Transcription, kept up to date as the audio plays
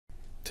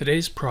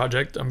Today's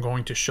project, I'm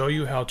going to show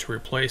you how to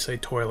replace a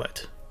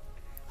toilet.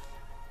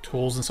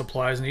 Tools and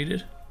supplies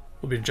needed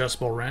will be an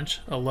adjustable wrench,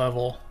 a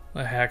level,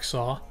 a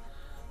hacksaw,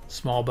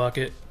 small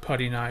bucket,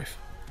 putty knife,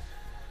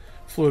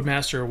 Fluid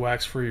Master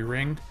wax-free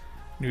ring,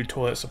 new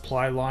toilet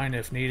supply line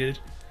if needed,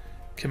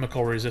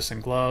 chemical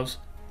resistant gloves,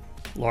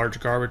 large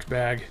garbage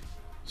bag,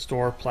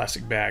 store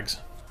plastic bags.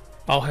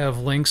 I'll have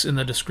links in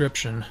the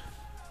description.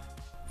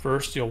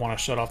 First, you'll want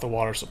to shut off the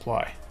water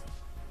supply.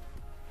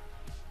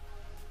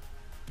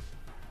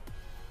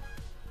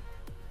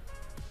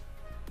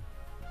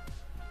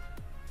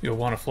 You'll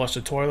want to flush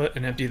the toilet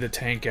and empty the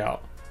tank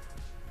out.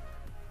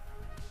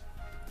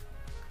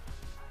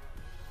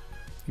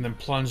 And then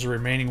plunge the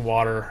remaining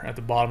water at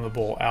the bottom of the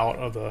bowl out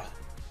of the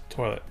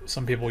toilet.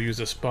 Some people use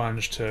a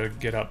sponge to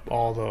get up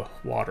all the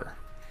water.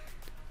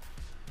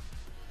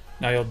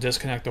 Now you'll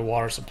disconnect the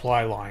water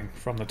supply line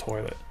from the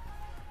toilet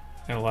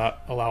and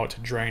allow it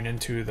to drain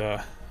into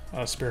the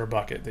spare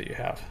bucket that you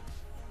have.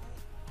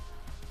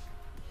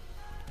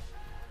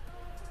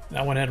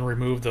 Now I went ahead and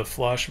removed the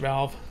flush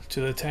valve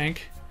to the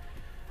tank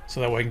so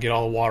that way I can get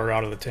all the water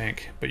out of the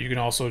tank. But you can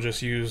also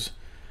just use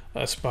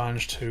a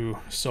sponge to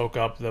soak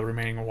up the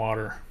remaining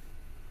water.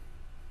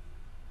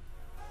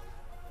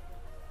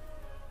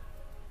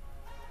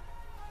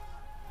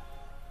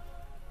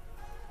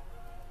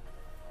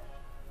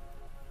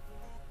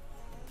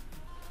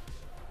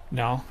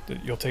 Now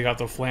you'll take out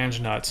the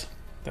flange nuts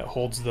that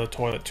holds the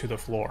toilet to the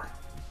floor.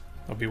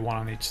 There'll be one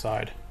on each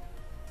side.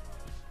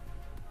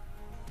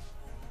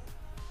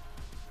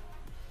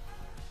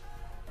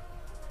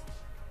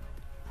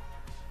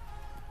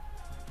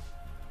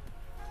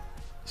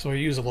 So I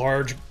use a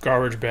large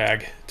garbage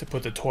bag to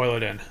put the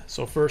toilet in.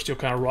 So first you'll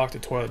kind of rock the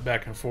toilet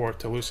back and forth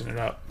to loosen it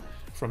up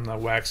from the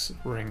wax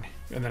ring,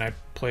 and then I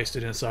placed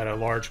it inside a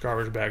large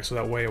garbage bag so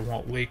that way it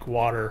won't leak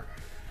water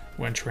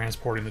when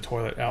transporting the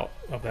toilet out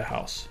of the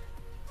house.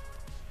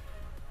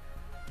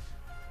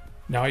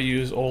 Now I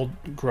use old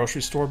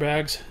grocery store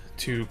bags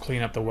to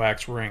clean up the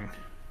wax ring.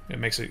 It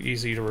makes it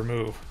easy to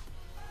remove.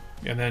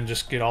 And then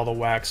just get all the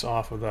wax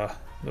off of the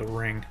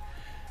ring.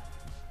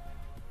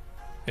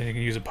 And you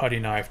can use a putty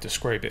knife to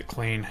scrape it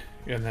clean,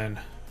 and then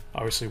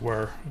obviously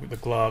wear the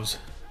gloves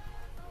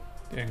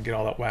and get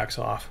all that wax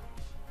off.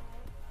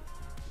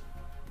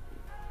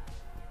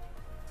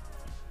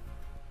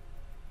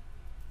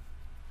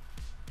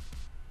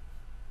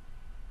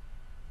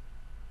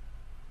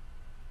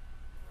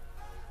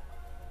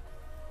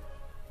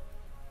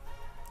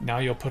 Now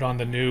you'll put on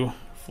the new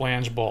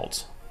flange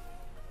bolts.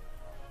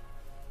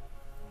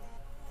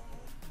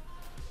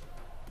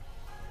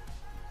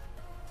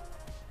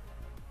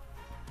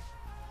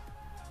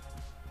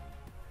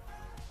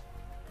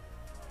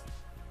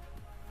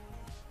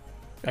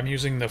 I'm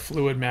using the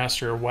Fluid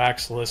Master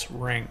waxless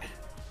ring,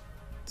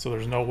 so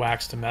there's no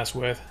wax to mess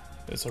with.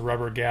 It's a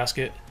rubber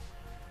gasket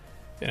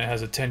and it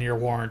has a 10-year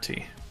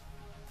warranty.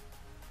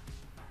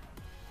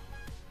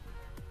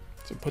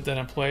 So put that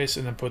in place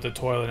and then put the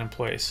toilet in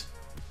place.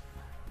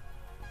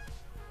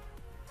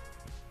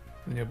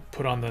 Then you'll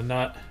put on the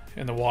nut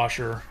and the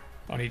washer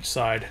on each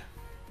side.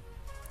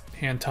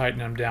 Hand tighten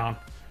them down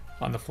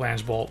on the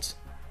flange bolts.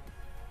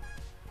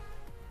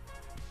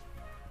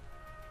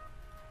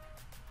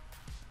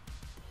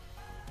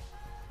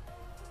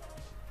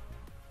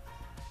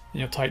 And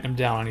you'll tighten them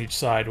down on each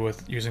side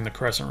with using the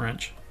crescent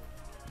wrench.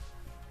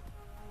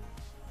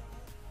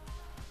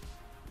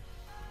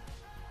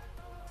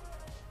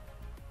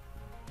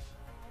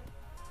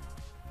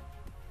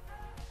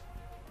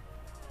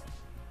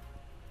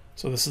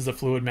 So this is the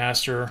Fluid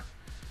Master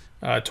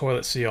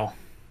toilet seal.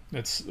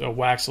 It's a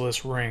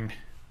waxless ring.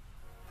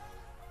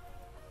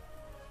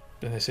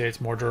 Then they say it's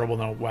more durable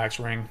than a wax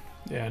ring,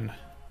 and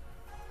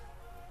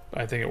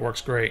I think it works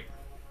great.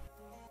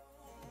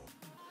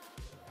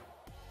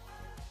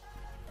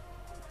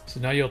 So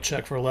now you'll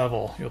check for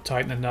level. You'll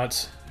tighten the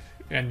nuts,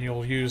 and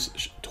you'll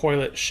use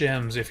toilet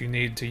shims if you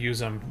need to use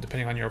them,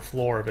 depending on your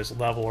floor, if it's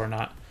level or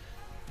not.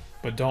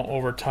 But don't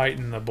over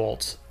tighten the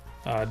bolts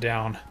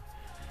down,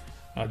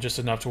 just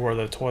enough to where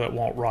the toilet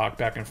won't rock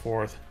back and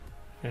forth,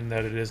 and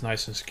that it is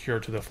nice and secure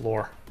to the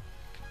floor.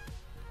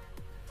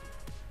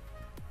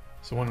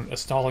 So when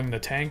installing the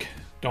tank,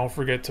 don't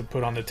forget to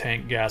put on the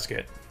tank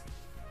gasket.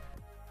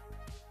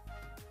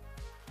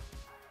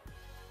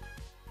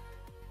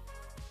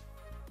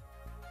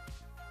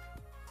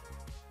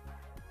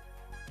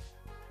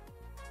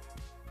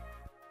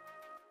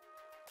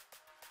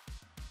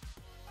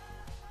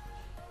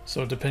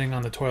 So depending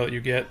on the toilet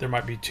you get, there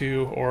might be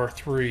 2 or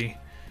 3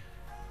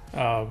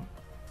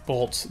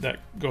 bolts that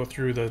go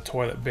through the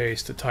toilet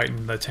base to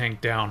tighten the tank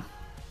down.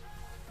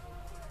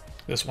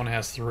 This one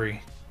has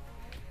 3.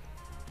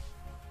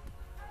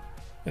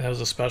 And that was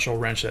a special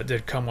wrench that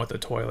did come with the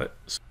toilet.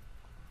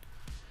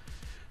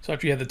 So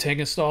after you have the tank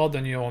installed,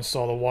 then you'll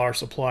install the water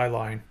supply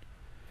line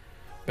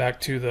back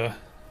to the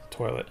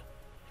toilet.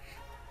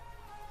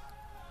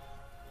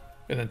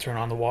 And then turn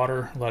on the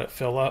water, let it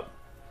fill up.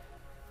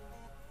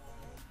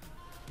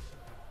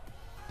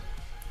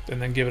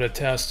 And then give it a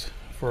test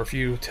for a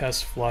few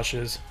test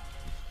flushes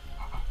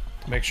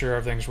to make sure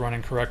everything's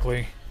running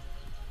correctly.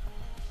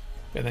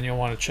 And then you'll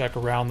want to check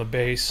around the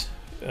base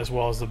as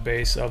well as the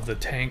base of the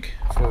tank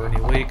for any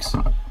leaks,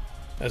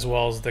 as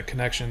well as the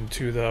connection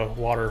to the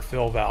water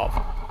fill valve.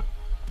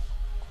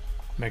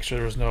 Make sure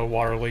there's no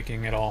water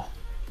leaking at all.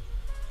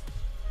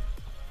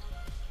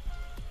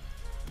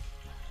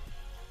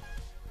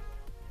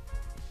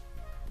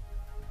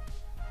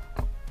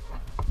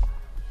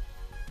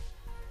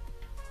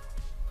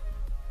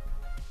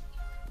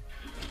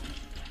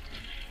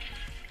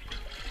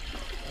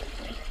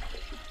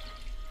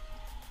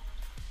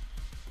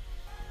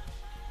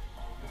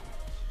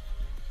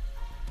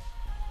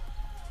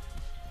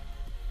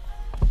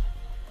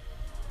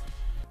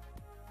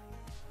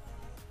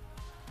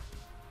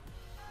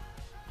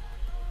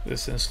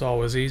 This install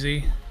was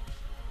easy.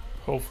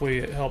 Hopefully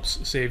it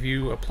helps save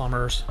you a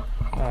plumber's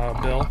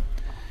bill.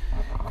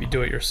 If you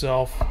do it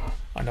yourself,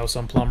 I know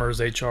some plumbers,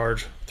 they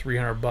charge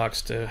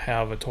 $300 to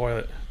have a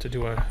toilet, to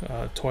do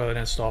a toilet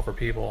install for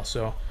people.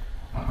 So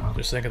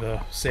just think of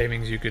the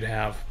savings you could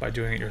have by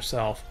doing it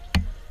yourself.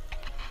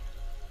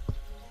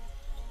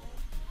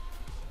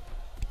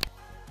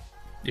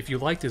 If you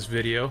like this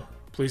video,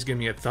 please give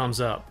me a thumbs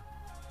up.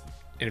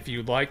 And if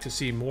you'd like to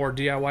see more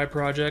DIY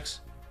projects,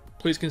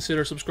 please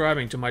consider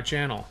subscribing to my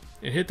channel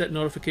and hit that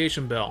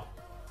notification bell.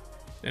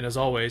 And as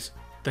always,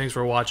 thanks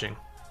for watching.